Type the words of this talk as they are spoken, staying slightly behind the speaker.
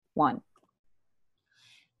one.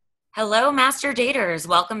 Hello, Master Daters.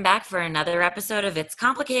 Welcome back for another episode of It's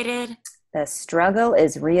Complicated. The struggle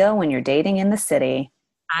is real when you're dating in the city.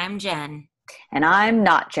 I'm Jen. And I'm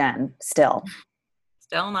not Jen, still.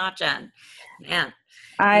 Still not Jen. Man, you've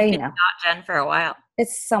I been know. not Jen for a while.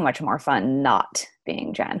 It's so much more fun not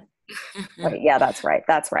being Jen. Wait, yeah, that's right.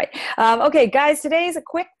 That's right. Okay, guys, today's a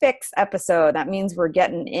quick fix episode. That means we're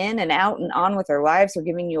getting in and out and on with our lives. We're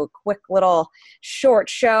giving you a quick little short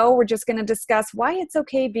show. We're just going to discuss why it's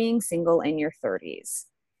okay being single in your 30s.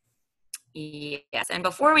 Yes, and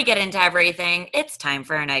before we get into everything, it's time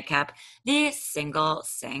for our nightcap, the single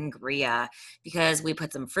sangria, because we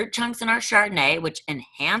put some fruit chunks in our Chardonnay, which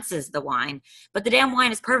enhances the wine, but the damn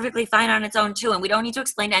wine is perfectly fine on its own too, and we don't need to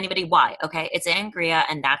explain to anybody why, okay? It's sangria,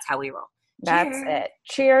 and that's how we roll. That's Cheers. it.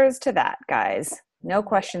 Cheers to that, guys. No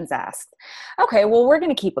questions asked. Okay, well, we're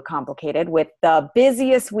going to keep it complicated with the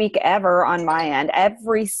busiest week ever on my end.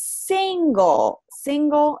 Every single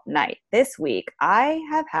night this week, I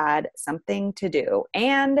have had something to do,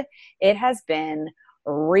 and it has been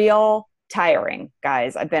real tiring,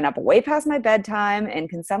 guys. I've been up way past my bedtime, and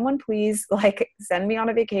can someone please send me on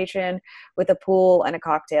a vacation with a pool and a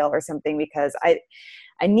cocktail or something, because I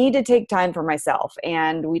need to take time for myself.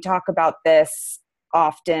 And we talk about this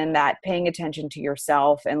often, that paying attention to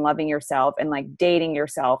yourself and loving yourself and dating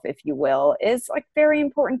yourself, if you will, is very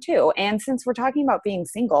important too. And since we're talking about being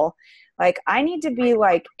single, I need to be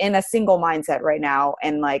in a single mindset right now,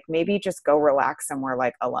 and maybe just go relax somewhere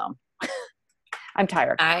alone. I'm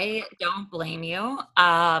tired. I don't blame you.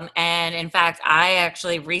 And in fact, I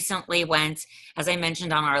actually recently went, as I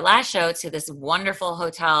mentioned on our last show, to this wonderful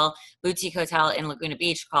hotel, boutique hotel in Laguna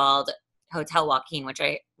Beach called Hotel Joaquin, which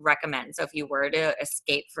I recommend. So if you were to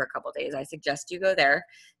escape for a couple of days, I suggest you go there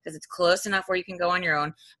because it's close enough where you can go on your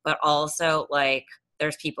own, but also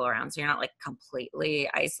there's people around. So you're not completely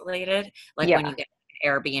isolated, when you get an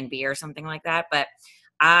Airbnb or something like that. But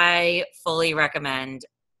I fully recommend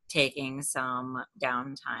taking some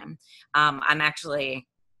downtime. I'm actually,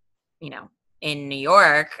 in New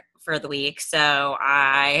York for the week, so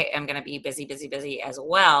I am going to be busy as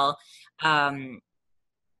well.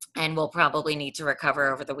 And we'll probably need to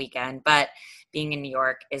recover over the weekend. But being in New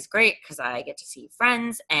York is great because I get to see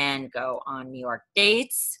friends and go on New York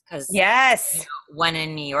dates. Because yes, when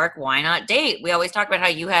in New York, why not date? We always talk about how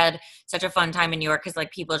you had such a fun time in New York because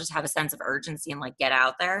people just have a sense of urgency and get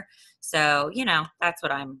out there. So that's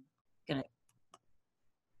what I'm gonna.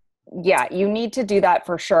 Yeah, you need to do that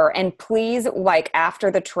for sure. And please, after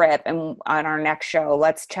the trip and on our next show,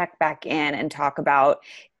 let's check back in and talk about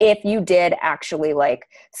if you did actually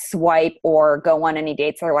swipe or go on any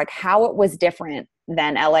dates, or how it was different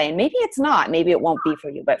than LA. And maybe it's not, maybe it won't be for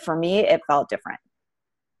you, but for me, it felt different.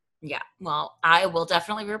 Yeah, well, I will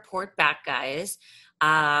definitely report back, guys.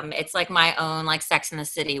 It's my own Sex in the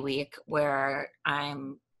City week where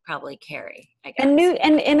I'm probably Carrie, I guess.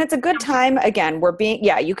 And it's a good time. Again,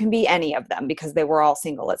 you can be any of them because they were all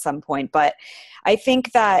single at some point. But I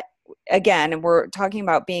think that, again, we're talking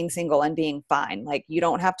about being single and being fine. You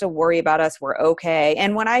don't have to worry about us. We're okay.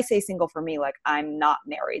 And when I say single, for me, I'm not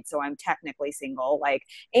married, so I'm technically single.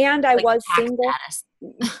 And I was single.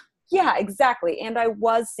 Status. Yeah, exactly. And I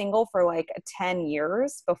was single for 10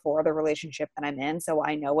 years before the relationship that I'm in. So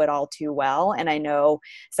I know it all too well. And I know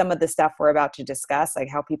some of the stuff we're about to discuss,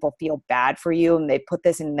 how people feel bad for you. And they put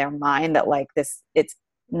this in their mind that it's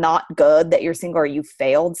not good that you're single or you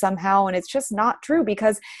failed somehow. And it's just not true,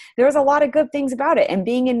 because there's a lot of good things about it. And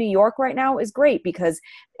being in New York right now is great because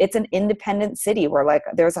it's an independent city where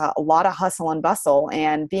there's a lot of hustle and bustle,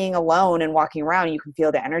 and being alone and walking around, you can feel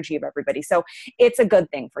the energy of everybody. So it's a good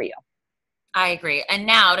thing for you. I agree. And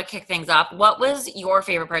now to kick things off, what was your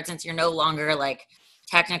favorite part, since you're no longer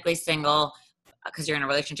technically single because you're in a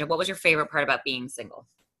relationship? What was your favorite part about being single?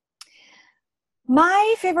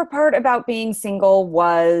 My favorite part about being single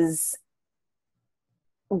was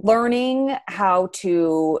learning how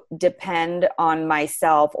to depend on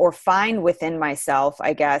myself, or find within myself,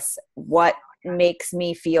 I guess, what makes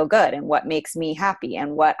me feel good and what makes me happy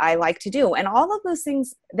and what I like to do. And all of those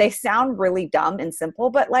things, they sound really dumb and simple,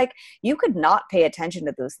 but you could not pay attention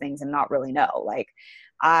to those things and not really know.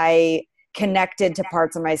 I connected to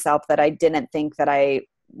parts of myself that I didn't think that I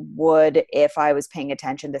would if I was paying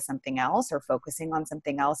attention to something else or focusing on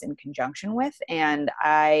something else in conjunction with. And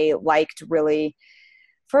I liked, really,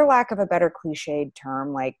 for lack of a better cliched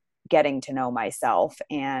term, getting to know myself.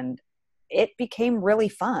 And it became really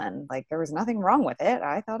fun. There was nothing wrong with it.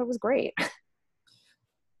 I thought it was great.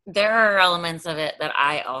 There are elements of it that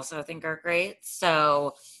I also think are great.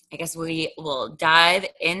 So I guess we will dive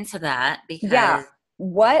into that because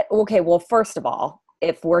Okay. Well, first of all,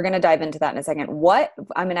 if we're going to dive into that in a second, what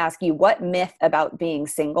I'm going to ask you, what myth about being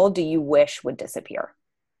single do you wish would disappear?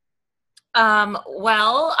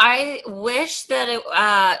 Well, I wish that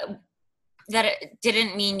it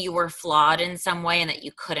didn't mean you were flawed in some way and that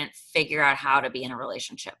you couldn't figure out how to be in a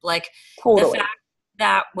relationship. Like the Totally. fact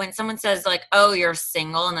that when someone says like, "Oh, you're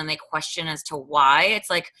single," and then they question as to why, it's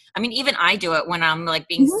like, I mean, even I do it when I'm like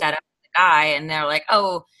being Mhm. set up with a guy and they're like,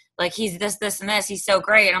 "Oh, like he's this, and this. He's so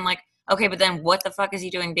great." And I'm like, "Okay, but then what the fuck is he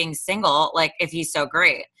doing being single? Like if he's so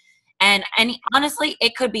great?" And honestly,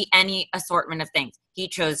 it could be any assortment of things. He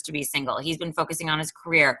chose to be single. He's been focusing on his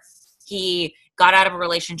career. He got out of a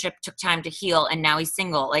relationship, took time to heal, and now he's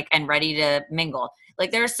single, like, and ready to mingle. Like,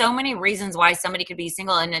 there are so many reasons why somebody could be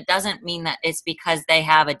single, and it doesn't mean that it's because they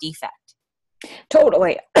have a defect.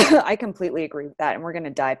 Totally. I completely agree with that. And we're going to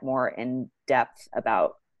dive more in depth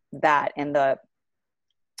about that and the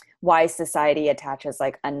why society attaches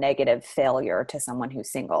like a negative failure to someone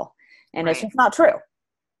who's single. And it's Right. just not true.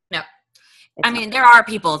 No. I It's not. mean, there are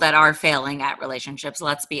people that are failing at relationships,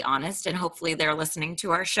 let's be honest, and hopefully they're listening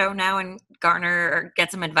to our show now and garner or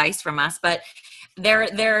get some advice from us. But there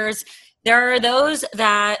are those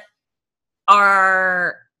that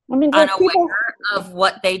are I mean, there's people. unaware of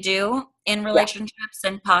what they do in Yeah. relationships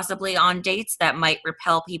and possibly on dates that might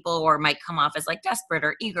repel people or might come off as like desperate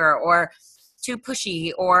or eager or too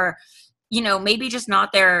pushy or maybe just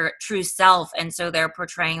not their true self, and so they're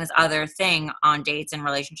portraying this other thing on dates and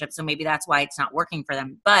relationships, so maybe that's why it's not working for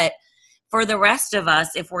them. But for the rest of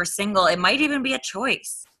us, if we're single, it might even be a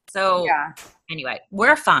choice. So Yeah. anyway,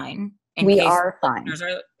 we're fine, in We case are fine. listeners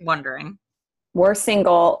are wondering. We're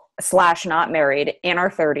single slash not married in our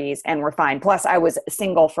 30s and we're fine. Plus, I was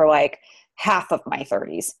single for like half of my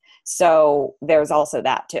 30s. So there's also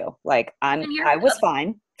that too. Like And I was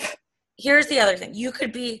fine. here's the other thing. You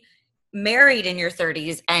could be married in your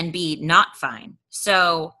 30s and be not fine.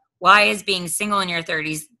 So why is being single in your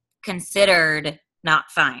 30s considered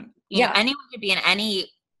not fine? Yeah. Anyone could be in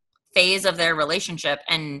any phase of their relationship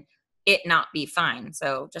and it not be fine.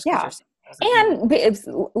 So just because Yeah. you're single doesn't mean.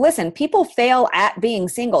 And listen, people fail at being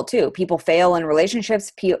single too. People fail in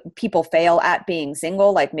relationships. People fail at being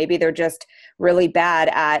single. Like maybe they're just really bad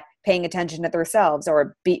at paying attention to themselves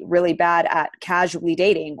or be really bad at casually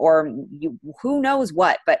dating or who knows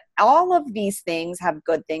what. But all of these things have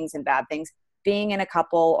good things and bad things. Being in a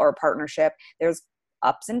couple or a partnership, there's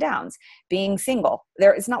ups and downs. Being single,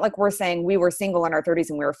 there, it's not like we're saying we were single in our 30s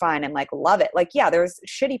and we were fine and like love it. Like, yeah, there's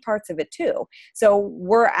shitty parts of it too. So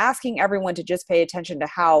we're asking everyone to just pay attention to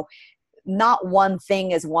how not one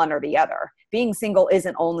thing is one or the other. Being single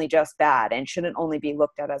isn't only just bad and shouldn't only be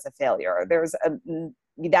looked at as a failure. There's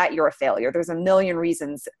that you're a failure. There's a million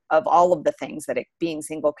reasons of all of the things that being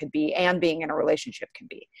single could be and being in a relationship can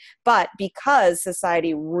be. But because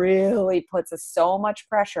society really puts so much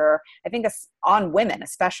pressure, I think on women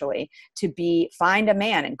especially, to find a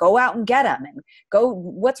man and go out and get him and go,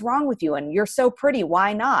 what's wrong with you? And you're so pretty.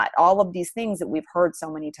 Why not? All of these things that we've heard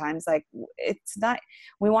so many times, like it's not,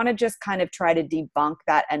 we want to just kind of try to debunk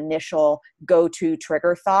that initial go-to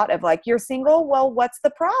trigger thought of like, you're single. Well, what's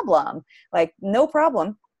the problem? Like, no problem.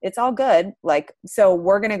 It's all good. Like, so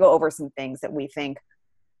we're going to go over some things that we think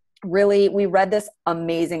really, we read this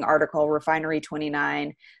amazing article, Refinery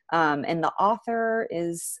 29, and the author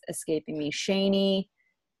is escaping me, Shani.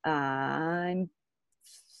 I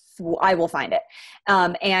will find it.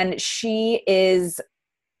 And she is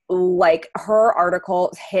like, her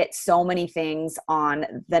article hit so many things on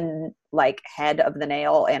the like head of the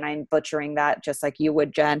nail, and I'm butchering that just like you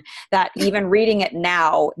would, Jen, that even reading it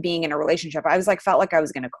now, being in a relationship, I was like, felt like I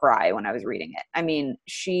was going to cry when I was reading it. I mean,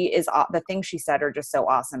 the things she said are just so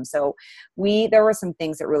awesome. So there were some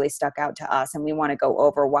things that really stuck out to us, and we want to go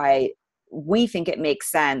over why we think it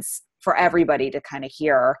makes sense for everybody to kind of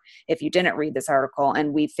hear if you didn't read this article.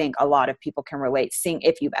 And we think a lot of people can relate,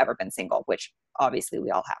 if you've ever been single, which obviously we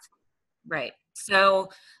all have. Right. So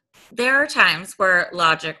there are times where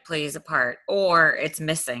logic plays a part or it's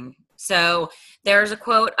missing. So there's a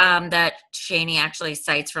quote that Shani actually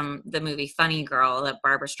cites from the movie Funny Girl that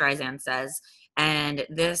Barbara Streisand says, and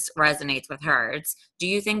this resonates with her. It's, do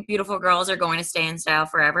you think beautiful girls are going to stay in style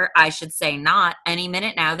forever? I should say not. Any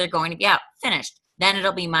minute now, they're going to be out. Finished. Then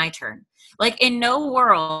it'll be my turn. Like, in no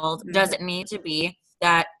world does it need to be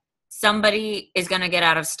that somebody is going to get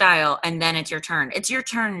out of style and then it's your turn. It's your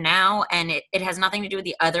turn now, and it has nothing to do with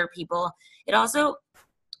the other people. It also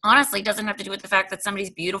honestly doesn't have to do with the fact that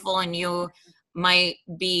somebody's beautiful and you might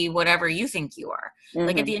be whatever you think you are.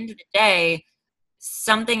 Like, at Mm-hmm. the end of the day,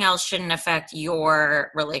 something else shouldn't affect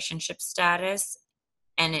your relationship status.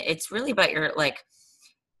 And it's really about your, like,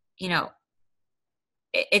 you know,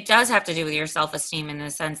 it does have to do with your self-esteem in the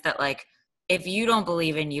sense that like, if you don't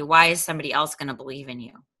believe in you, why is somebody else going to believe in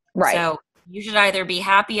you? Right. So you should either be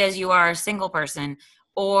happy as you are a single person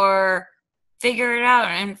or figure it out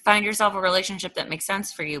and find yourself a relationship that makes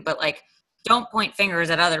sense for you. But like, don't point fingers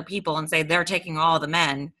at other people and say they're taking all the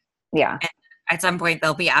men. Yeah. And at some point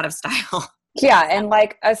they'll be out of style. Yeah, and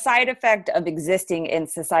like a side effect of existing in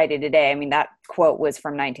society today, I mean, that quote was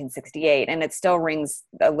from 1968, and it still rings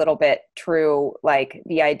a little bit true, like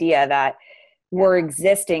the idea that we're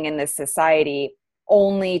existing in this society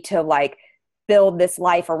only to like build this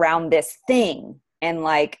life around this thing. And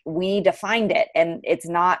like we defined it, and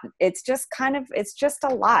it's just kind of, it's just a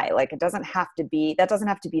lie. Like it doesn't have to be, that doesn't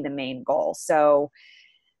have to be the main goal. So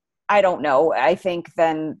I don't know. I think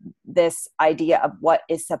then this idea of what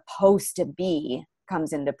is supposed to be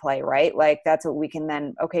comes into play, right? Like that's what we can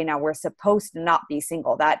then, okay, now we're supposed to not be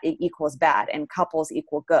single. That equals bad, and couples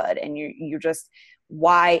equal good. And you're just,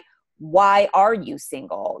 why are you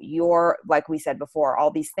single? You're, like we said before, all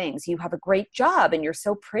these things. You have a great job and you're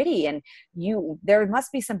so pretty, and there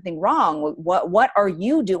must be something wrong. What are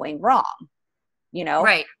you doing wrong? You know?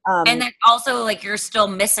 Right. And then also like you're still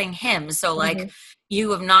missing him. So like Mhm.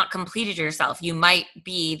 you have not completed yourself. You might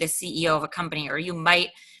be the CEO of a company, or you might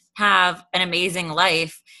have an amazing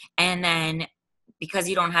life. And then because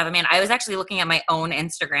you don't have a man, I was actually looking at my own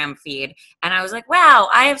Instagram feed and I was like, wow,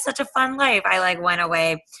 I have such a fun life. I like went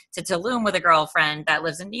away to Tulum with a girlfriend that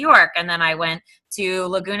lives in New York. And then I went to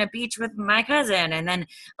Laguna Beach with my cousin. And then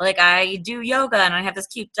like I do yoga and I have this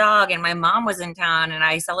cute dog, and my mom was in town and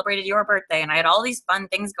I celebrated your birthday and I had all these fun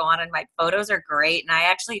things go on, and my photos are great. And I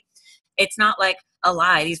actually, it's not like a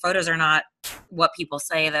lie. These photos are not what people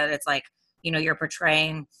say that it's like, you know, you're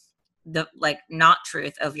portraying the like not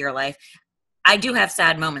truth of your life. I do have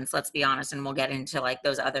sad moments, let's be honest, and we'll get into like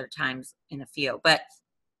those other times in a few. But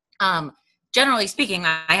generally speaking,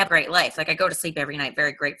 I have a great life. Like I go to sleep every night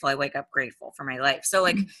very grateful. I wake up grateful for my life. So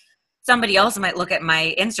like somebody else might look at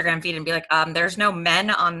my Instagram feed and be like, there's no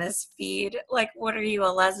men on this feed. Like, what are you,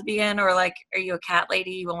 a lesbian? Or like, are you a cat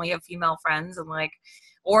lady? You only have female friends? And like,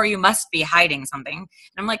 or you must be hiding something. And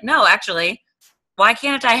I'm like, no, actually, why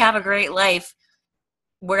can't I have a great life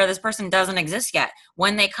where this person doesn't exist yet?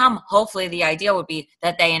 When they come, hopefully the idea would be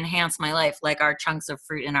that they enhance my life, like our chunks of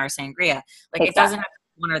fruit in our sangria. Like it doesn't have to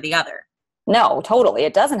be one or the other. No, totally.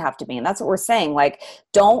 It doesn't have to be. And that's what we're saying. Like,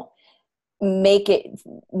 don't make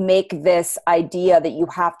this idea that you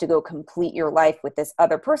have to go complete your life with this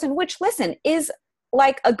other person, which, listen, is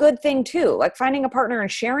like a good thing too. Like finding a partner and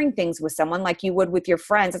sharing things with someone like you would with your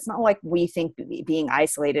friends. It's not like we think being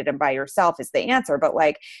isolated and by yourself is the answer, but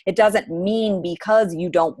like it doesn't mean because you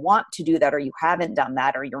don't want to do that or you haven't done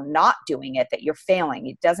that or you're not doing it that you're failing.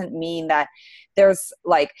 It doesn't mean that there's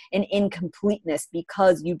like an incompleteness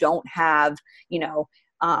because you don't have, you know,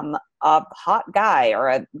 a hot guy or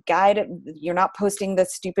a guy you're not posting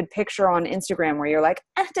this stupid picture on Instagram where you're like,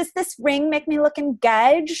 does this ring make me look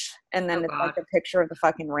engaged? And then it's like a picture of the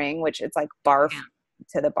fucking ring, which it's like barf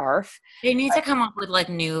to the barf. They need to come up with like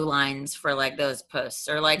new lines for like those posts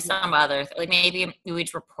or like some other, like maybe we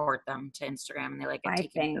just report them to Instagram and they like get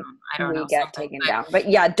taken down. I don't know. Get taken down. But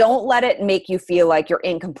yeah, don't let it make you feel like you're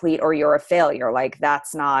incomplete or you're a failure. Like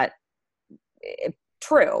that's not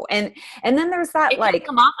true. And then there's that, it like, can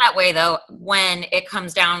come off that way though when it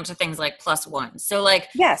comes down to things like +1. So like,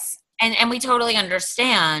 yes, and we totally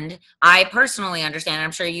understand. I personally understand. I'm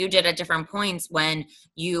sure you did at different points when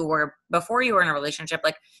before you were in a relationship.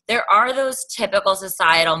 Like there are those typical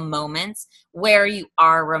societal moments where you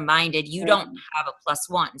are reminded you don't have a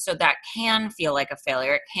 +1. So that can feel like a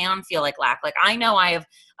failure. It can feel like lack. Like I know I have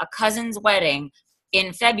a cousin's wedding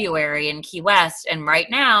in February in Key West, and right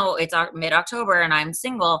now it's mid-October and I'm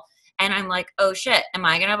single, and I'm like, oh shit, am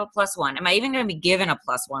I gonna have a +1? Am I even gonna be given a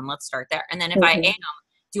 +1? Let's start there. And then if I am,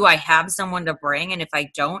 do I have someone to bring? And if I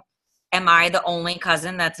don't, am I the only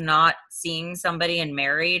cousin that's not seeing somebody and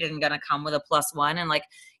married and gonna come with a +1? And like,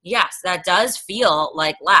 yes, that does feel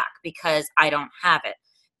like lack because I don't have it.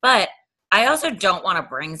 But I also don't want to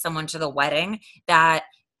bring someone to the wedding that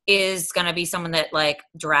is going to be someone that like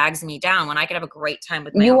drags me down when I could have a great time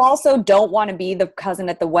with my you own. Also don't want to be the cousin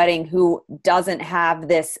at the wedding who doesn't have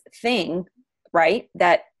this thing, right?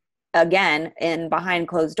 That again, in behind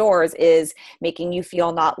closed doors is making you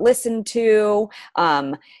feel not listened to,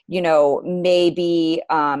 you know, maybe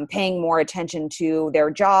paying more attention to their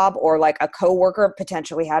job, or like a coworker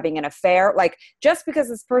potentially having an affair. Like just because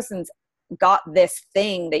this person's got this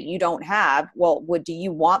thing that you don't have, well, do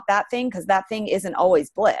you want that thing? Because that thing isn't always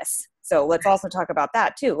bliss. So let's also talk about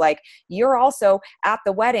that too. Like you're also at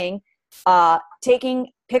the wedding,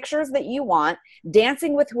 taking pictures that you want,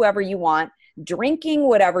 dancing with whoever you want, drinking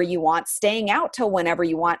whatever you want, staying out till whenever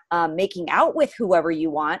you want, making out with whoever you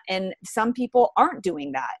want. And some people aren't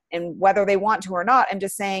doing that. And whether they want to or not, I'm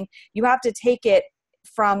just saying you have to take it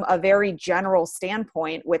from a very general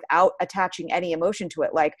standpoint without attaching any emotion to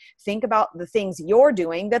it. Like, think about the things you're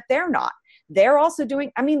doing that they're not. They're also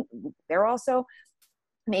doing, I mean, they're also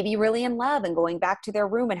maybe really in love and going back to their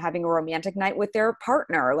room and having a romantic night with their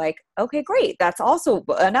partner. Like, okay, great. That's also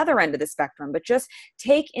another end of the spectrum. But just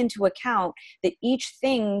take into account that each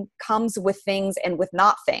thing comes with things and with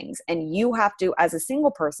not things. And you have to, as a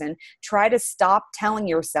single person, try to stop telling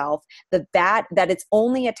yourself the bad, that it's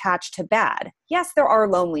only attached to bad. Yes, there are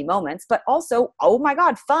lonely moments, but also, oh my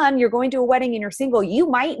God, fun. You're going to a wedding and you're single. You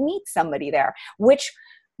might meet somebody there, which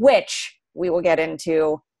we will get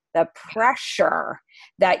into. The pressure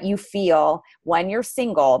that you feel when you're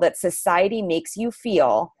single, that society makes you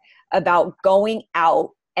feel about going out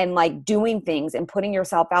and like doing things and putting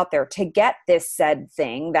yourself out there to get this said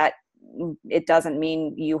thing that it doesn't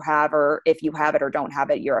mean you have, or if you have it or don't have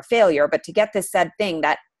it, you're a failure, but to get this said thing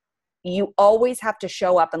that you always have to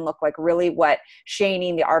show up and look like really what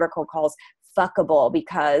Shani, the article, calls fuckable,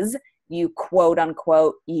 because you quote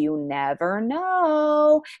unquote, you never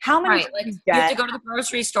know how many Right. Like, you have to go to the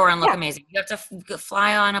grocery store and look amazing. You have to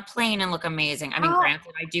fly on a plane and look amazing. I mean,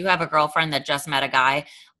 granted, I do have a girlfriend that just met a guy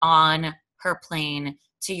on her plane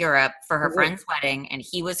to Europe for her friend's wedding, and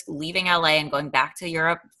he was leaving LA and going back to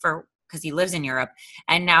Europe because he lives in Europe,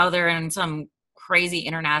 and now they're in some crazy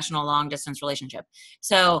international long distance relationship.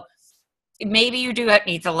 So maybe you do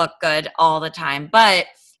need to look good all the time, but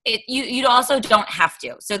you also don't have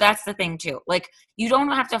to. So that's the thing too. Like, you don't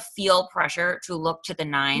have to feel pressure to look to the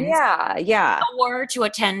nines. Yeah. Or to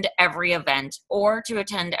attend every event, or to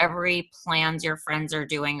attend every plans your friends are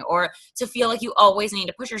doing, or to feel like you always need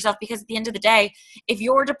to push yourself, because at the end of the day, if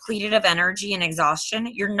you're depleted of energy and exhaustion,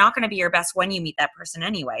 you're not going to be your best when you meet that person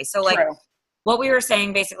anyway. So like what we were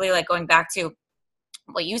saying, basically, like going back to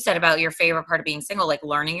what you said about your favorite part of being single, like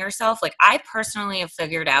learning yourself. Like, I personally have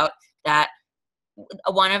figured out that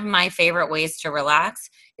one of my favorite ways to relax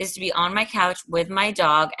is to be on my couch with my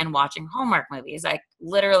dog and watching Hallmark movies. I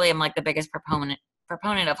literally am like the biggest proponent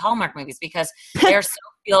of Hallmark movies, because they're so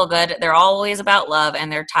feel good. They're always about love,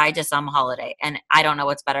 and they're tied to some holiday. And I don't know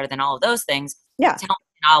what's better than all of those things. Yeah.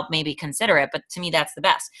 I'll maybe consider it, but to me, that's the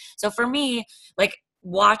best. So for me, like,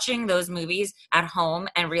 watching those movies at home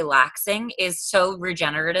and relaxing is so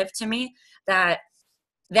regenerative to me that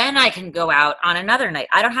then I can go out on another night.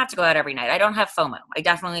 I don't have to go out every night. I don't have FOMO. I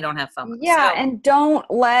definitely don't have FOMO. Yeah. And don't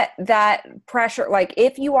let that pressure, like,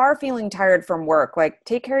 if you are feeling tired from work, like,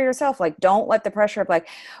 take care of yourself. Like, don't let the pressure of like,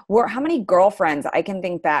 how many girlfriends I can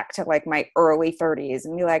think back to like my early 30s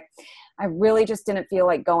and be like, I really just didn't feel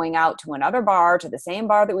like going out to another bar, to the same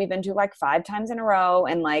bar that we've been to like 5 times in a row,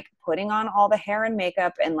 and like putting on all the hair and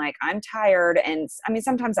makeup, and like, I'm tired. And I mean,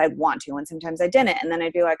 sometimes I'd want to, and sometimes I didn't. And then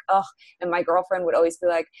I'd be like, oh, and my girlfriend would always be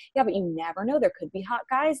like, yeah, but you never know. There could be hot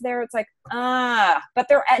guys there. It's like, but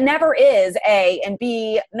there never is, A, and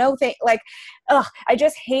B, no thing. Like, I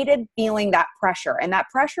just hated feeling that pressure, and that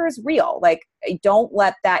pressure is real. Like, don't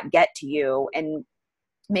let that get to you and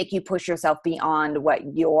make you push yourself beyond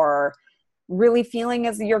what you're really feeling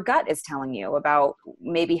as your gut is telling you about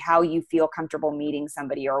maybe how you feel comfortable meeting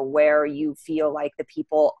somebody, or where you feel like the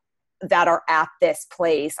people that are at this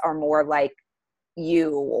place are more like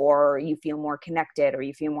you, or you feel more connected, or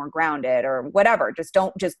you feel more grounded, or whatever. Just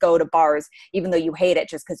don't just go to bars even though you hate it,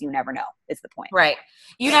 just because you never know, is the point. Right.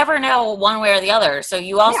 You never know one way or the other. So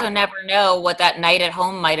you also never know what that night at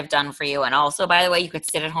home might have done for you. And also, by the way, you could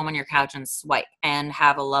sit at home on your couch and swipe and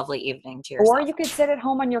have a lovely evening to yourself. Or you could sit at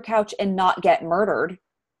home on your couch and not get murdered.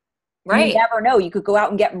 Right. You never know. You could go out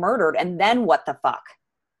and get murdered, and then what the fuck?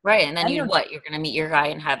 Right. And then you're going to meet your guy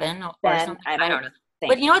in heaven or something? I don't know. Thing.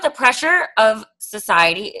 But you know what? The pressure of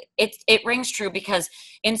society, it rings true, because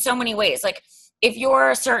in so many ways, like, if you're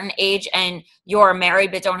a certain age and you're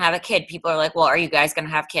married but don't have a kid, people are like, well, are you guys going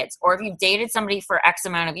to have kids? Or if you've dated somebody for X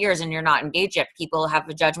amount of years and you're not engaged yet, people have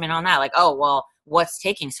a judgment on that. Like, oh, well, what's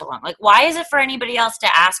taking so long? Like, why is it for anybody else to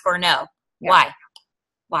ask or know? Yeah.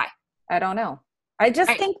 Why? I don't know. I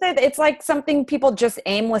just think that it's like something people just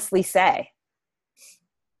aimlessly say.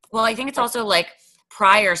 Well, I think it's also like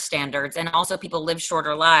prior standards, and also people live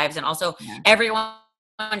shorter lives, and also everyone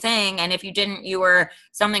saying, and if you didn't,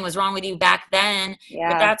 something was wrong with you back then.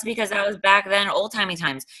 But that's because that was back then, old timey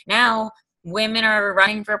times. Now women are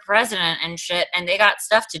running for president and shit, and they got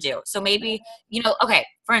stuff to do. So maybe, okay,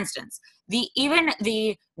 for instance, even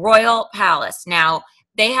the royal palace, now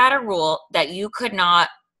they had a rule that you could not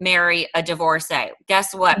marry a divorcee.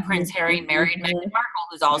 Guess what? Prince Harry married Meghan Markle,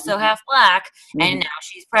 who's also half black, and now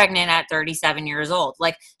she's pregnant at 37 years old.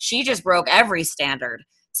 Like, she just broke every standard.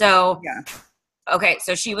 So, okay,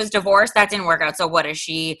 so she was divorced. That didn't work out. So what, is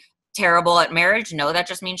she terrible at marriage? No, that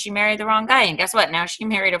just means she married the wrong guy. And guess what? Now she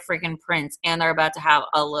married a freaking prince, and they're about to have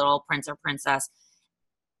a little prince or princess,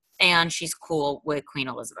 and she's cool with Queen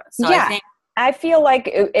Elizabeth. So I feel like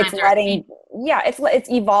it's it's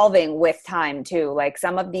evolving with time too. Like,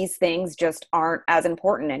 some of these things just aren't as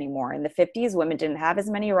important anymore. In the 50s, women didn't have as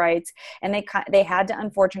many rights, and they had to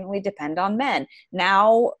unfortunately depend on men.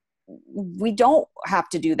 Now we don't have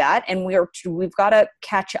to do that, and we've got to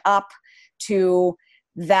catch up to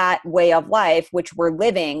that way of life which we're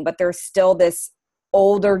living. But there's still this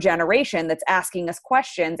older generation that's asking us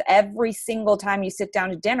questions every single time you sit down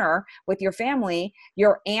to dinner with your family.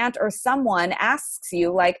 Your aunt or someone asks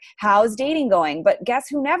you, like, how's dating going? But guess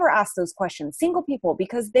who never asks those questions? Single people,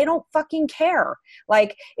 because they don't fucking care.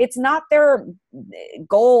 Like, it's not their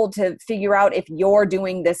goal to figure out if you're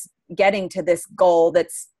doing this, getting to this goal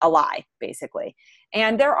that's a lie, basically.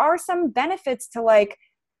 And there are some benefits to, like,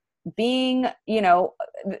 being,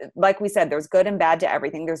 like we said, there's good and bad to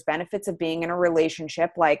everything. There's benefits of being in a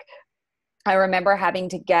relationship. Like, I remember having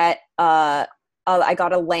to get I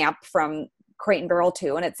got a lamp from Crate and Barrel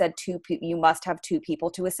 2, and it said you must have 2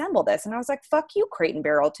 people to assemble this. And I was like, fuck you, Crate and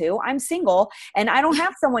Barrel 2. I'm single and I don't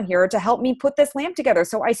have someone here to help me put this lamp together.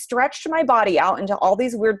 So I stretched my body out into all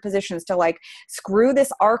these weird positions to, like, screw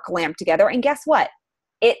this arc lamp together. And guess what?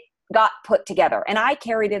 It got put together, and I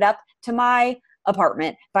carried it up to my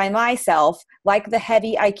apartment by myself, like the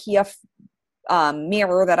heavy IKEA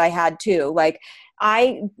mirror that I had too. Like,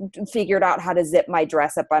 I figured out how to zip my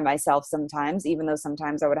dress up by myself sometimes, even though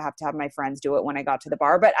sometimes I would have to have my friends do it when I got to the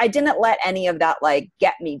bar. But I didn't let any of that, like,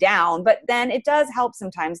 get me down. But then it does help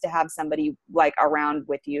sometimes to have somebody, like, around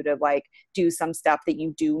with you to, like, do some stuff that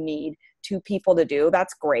you do need 2 people to do.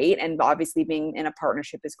 That's great. And obviously being in a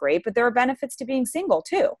partnership is great, but there are benefits to being single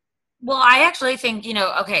too. Well, I actually think,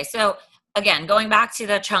 okay, so again, going back to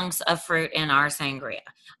the chunks of fruit in our sangria,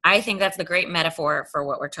 I think that's the great metaphor for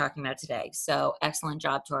what we're talking about today. So excellent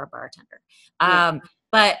job to our bartender.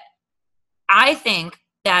 But I think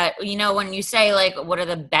that, when you say, like, what are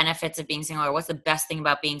the benefits of being single, or what's the best thing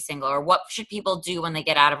about being single, or what should people do when they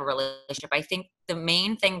get out of a relationship? I think the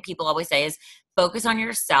main thing people always say is focus on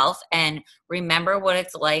yourself and remember what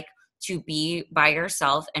it's like to be by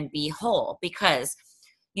yourself and be whole, because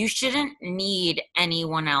you shouldn't need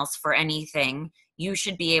anyone else for anything. You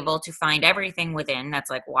should be able to find everything within. That's,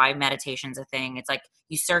 like, why meditation's a thing. It's like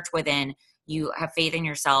you search within, you have faith in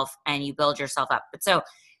yourself, and you build yourself up. But so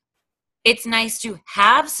it's nice to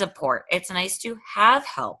have support. It's nice to have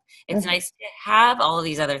help. It's nice to have all of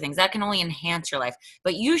these other things that can only enhance your life.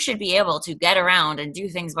 But you should be able to get around and do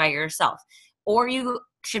things by yourself. Or you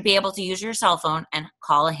should be able to use your cell phone and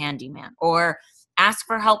call a handyman, or ask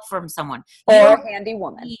for help from someone. Or a handy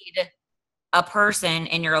woman. You need a person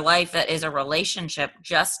in your life that is a relationship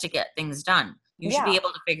just to get things done. You should be able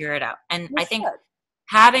to figure it out. And I think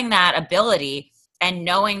having that ability and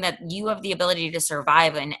knowing that you have the ability to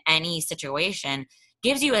survive in any situation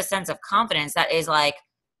gives you a sense of confidence that is, like,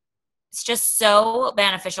 it's just so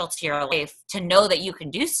beneficial to your life to know that you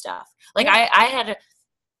can do stuff. Like,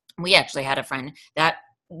 we actually had a friend that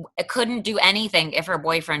couldn't do anything if her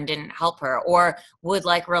boyfriend didn't help her, or would,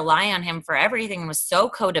 like, rely on him for everything, and was so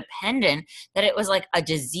codependent that it was like a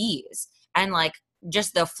disease. And, like,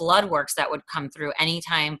 just the flood works that would come through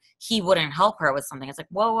anytime he wouldn't help her with something. It's like,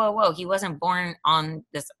 whoa. He wasn't born on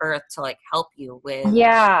this earth to, like, help you with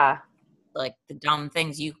like the dumb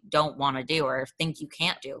things you don't want to do or think you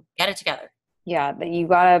can't do. Get it together. Yeah, but you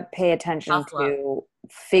got to pay attention to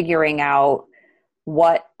figuring out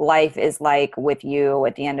what life is like with you.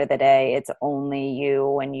 At the end of the day, it's only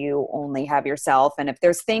you, and you only have yourself. And if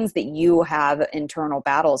there's things that you have internal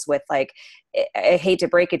battles with, like, I hate to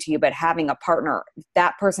break it to you, but having a partner,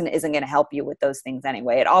 that person isn't going to help you with those things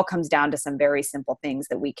anyway. It all comes down to some very simple things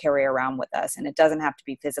that we carry around with us. And it doesn't have to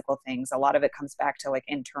be physical things. A lot of it comes back to, like,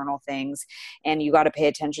 internal things. And you got to pay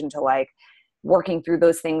attention to, like, working through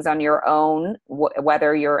those things on your own,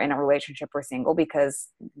 whether you're in a relationship or single, because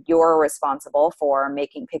you're responsible for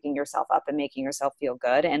picking yourself up and making yourself feel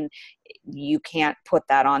good. And you can't put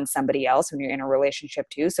that on somebody else when you're in a relationship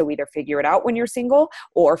too. So either figure it out when you're single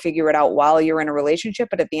or figure it out while you're in a relationship.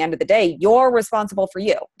 But at the end of the day, you're responsible for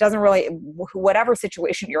you. Doesn't really, whatever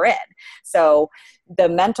situation you're in. So the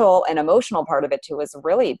mental and emotional part of it too is a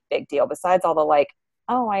really big deal, besides all the, like,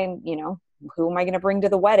 oh, who am I going to bring to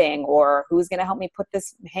the wedding, or who's going to help me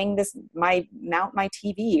mount my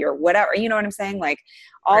TV or whatever, you know what I'm saying? Like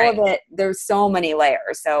all of it, there's so many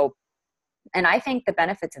layers. So, and I think the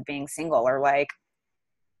benefits of being single are like,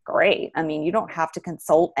 great. I mean, you don't have to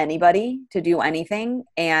consult anybody to do anything.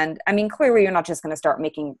 And I mean, clearly you're not just going to start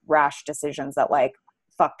making rash decisions that like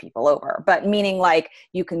fuck people over, but meaning like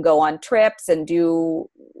you can go on trips and you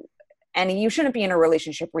shouldn't be in a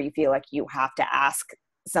relationship where you feel like you have to ask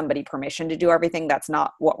somebody permission to do everything. That's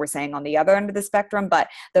not what we're saying on the other end of the spectrum, but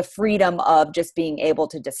the freedom of just being able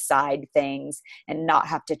to decide things and not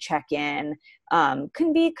have to check in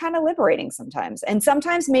can be kind of liberating sometimes. And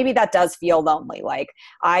sometimes maybe that does feel lonely. Like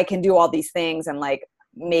I can do all these things and like,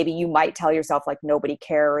 maybe you might tell yourself like nobody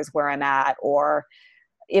cares where I'm at, or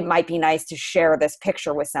it might be nice to share this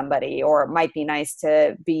picture with somebody, or it might be nice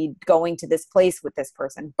to be going to this place with this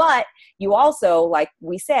person. But you also, like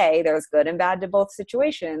we say, there's good and bad to both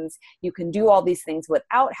situations. You can do all these things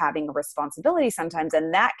without having a responsibility sometimes.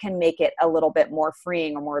 And that can make it a little bit more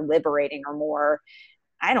freeing or more liberating or more,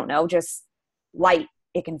 I don't know, just light.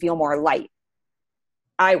 It can feel more light,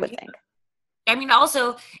 I would think. I mean,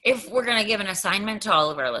 also, if we're going to give an assignment to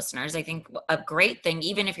all of our listeners, I think a great thing,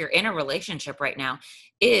 even if you're in a relationship right now,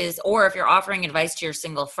 or if you're offering advice to your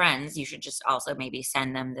single friends, you should just also maybe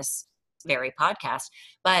send them this very podcast,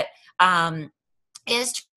 but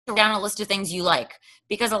is to write down a list of things you like.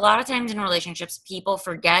 Because a lot of times in relationships, people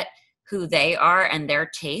forget who they are and their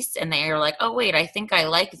tastes, and they are like, oh, wait, I think I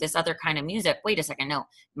like this other kind of music. Wait a second, no,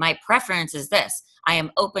 my preference is this. I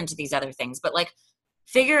am open to these other things. But like,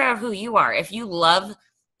 figure out who you are. If you love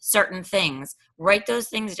certain things, write those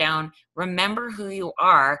things down. Remember who you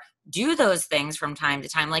are. Do those things from time to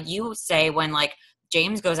time. Like you say, when like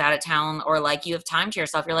James goes out of town, or like you have time to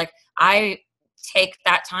yourself, you're like, I take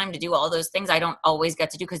that time to do all those things I don't always get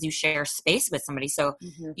to do, because you share space with somebody. So,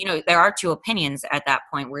 you know, there are two opinions at that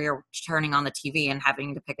point where you're turning on the TV and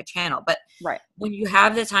having to pick a channel. But when you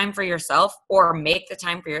have the time for yourself, or make the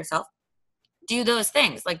time for yourself, do those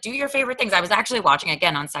things. Like, do your favorite things. I was actually watching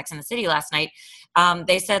again on Sex and the City last night.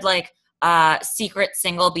 They said like secret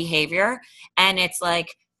single behavior. And it's like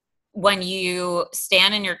when you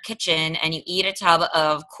stand in your kitchen and you eat a tub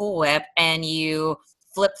of Cool Whip and you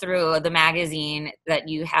flip through the magazine that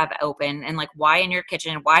you have open, and like, why in your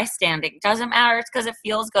kitchen? Why standing? Doesn't matter. It's because it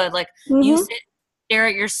feels good. Like you sit, stare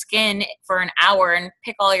at your skin for an hour and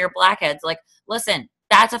pick all your blackheads. Like, listen,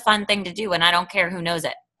 that's a fun thing to do. And I don't care who knows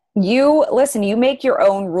it. You make your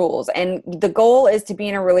own rules, and the goal is to be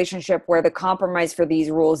in a relationship where the compromise for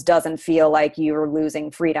these rules doesn't feel like you're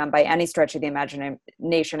losing freedom by any stretch of the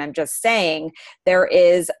imagination. I'm just saying there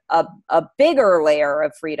is a bigger layer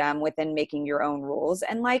of freedom within making your own rules.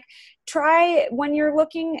 And like, try when you're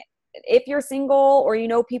looking, if you're single or you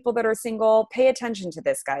know people that are single, pay attention to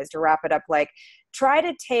this, guys, to wrap it up. Like, try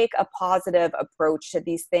to take a positive approach to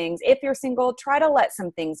these things. If you're single, try to let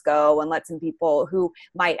some things go and let some people who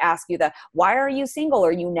might ask you why are you single?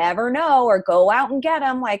 Or you never know, or go out and get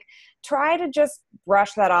them. Like, try to just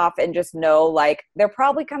brush that off and just know, like, they're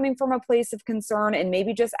probably coming from a place of concern and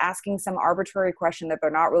maybe just asking some arbitrary question that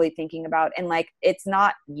they're not really thinking about. And like, it's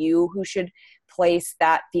not you who should place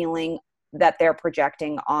that feeling that they're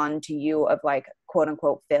projecting onto you of like, quote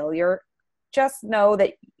unquote, failure. Just know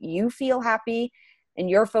that you feel happy and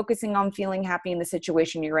you're focusing on feeling happy in the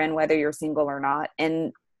situation you're in, whether you're single or not.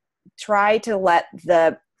 And try to let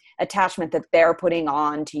the attachment that they're putting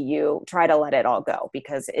on to you, try to let it all go,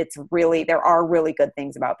 because there are really good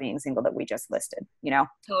things about being single that we just listed, you know?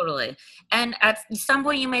 Totally. And at some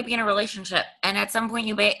point you may be in a relationship, and at some point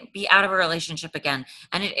you may be out of a relationship again.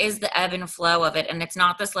 And it is the ebb and flow of it. And it's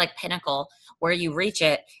not this like pinnacle where you reach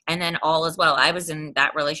it and then all is well. I was in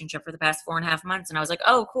that relationship for the past 4.5 months and I was like,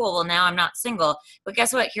 oh, cool. Well, now I'm not single, but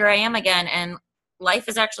guess what? Here I am again. And life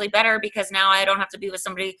is actually better because now I don't have to be with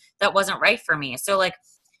somebody that wasn't right for me. So like,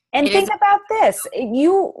 and think about this.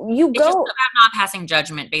 You it's go just about not passing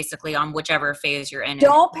judgment, basically, on whichever phase you're in.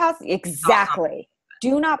 Don't pass. Exactly.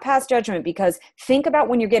 Do not pass judgment, because think about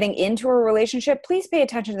when you're getting into a relationship, please pay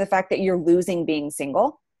attention to the fact that you're losing being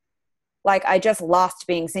single. Like, I just lost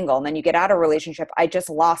being single. And then you get out of a relationship. I just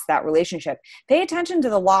lost that relationship. Pay attention to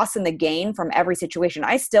the loss and the gain from every situation.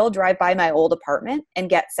 I still drive by my old apartment and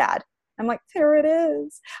get sad. I'm like, there it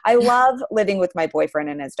is. I love living with my boyfriend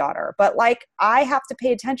and his daughter, but like, I have to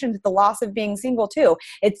pay attention to the loss of being single too.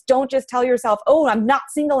 It's, don't just tell yourself, oh, I'm not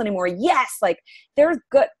single anymore. Yes. Like, there's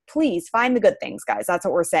good, please find the good things, guys. That's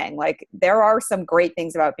what we're saying. Like, there are some great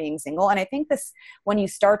things about being single. And I think when you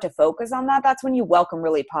start to focus on that, that's when you welcome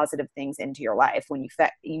really positive things into your life. When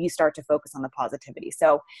you start to focus on the positivity.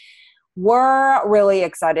 So We're really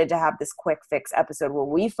excited to have this quick fix episode where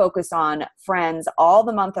we focus on Friends all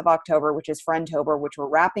the month of October, which is Friendtober, which we're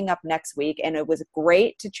wrapping up next week. And it was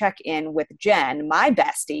great to check in with Jen, my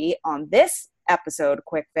bestie, on this episode,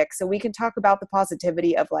 Quick Fix, so we can talk about the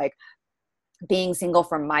positivity of like being single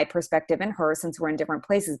from my perspective and her, since we're in different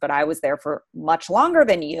places, but I was there for much longer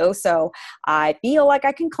than you. So I feel like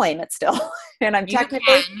I can claim it still. And I'm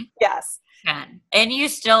technically, yes. Can. And you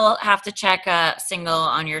still have to check single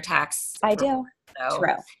on your tax. I do. So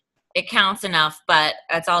True. It counts enough, but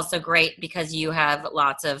it's also great because you have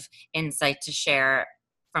lots of insight to share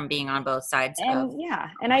from being on both sides.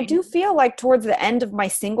 And I do feel like towards the end of my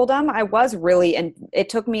singledom, I was really, and it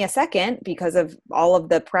took me a second because of all of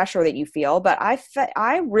the pressure that you feel, but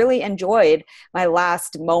I really enjoyed my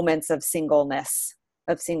last moments of singleness,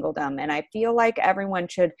 of singledom. And I feel like everyone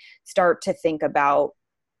should start to think about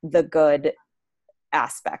the good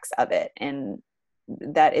aspects of it, and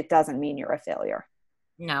that it doesn't mean you're a failure.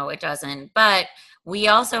 No, it doesn't. But we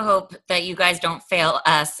also hope that you guys don't fail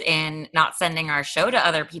us in not sending our show to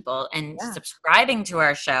other people and subscribing to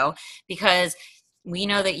our show, because we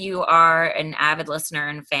know that you are an avid listener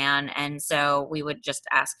and fan. And so we would just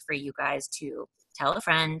ask for you guys to tell a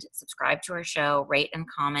friend, subscribe to our show, rate and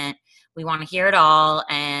comment. We want to hear it all.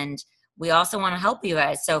 And we also want to help you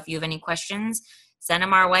guys. So if you have any questions, send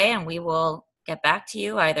them our way and we will get back to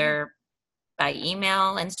you either by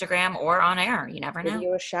email, Instagram, or on air. You never know. Give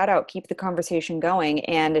you a shout out. Keep the conversation going.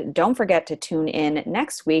 And don't forget to tune in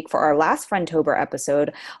next week for our last Friendtober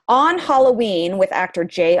episode on Halloween with actor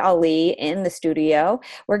Jay Ali in the studio.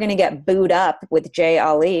 We're going to get booed up with Jay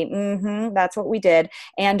Ali. That's what we did.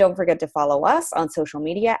 And don't forget to follow us on social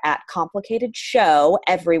media at Complicated Show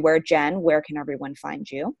everywhere. Jen, where can everyone find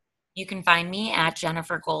you? You can find me at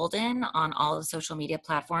Jennifer Golden on all the social media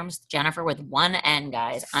platforms. Jennifer with one N,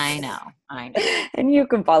 guys. I know. And you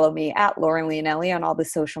can follow me at Lauren Leonelli on all the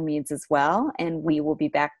social medias as well. And we will be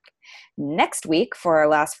back next week for our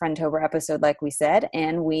last Friendtober episode, like we said.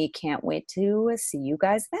 And we can't wait to see you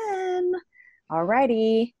guys then.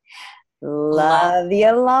 Alrighty. Love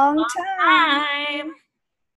you a long time.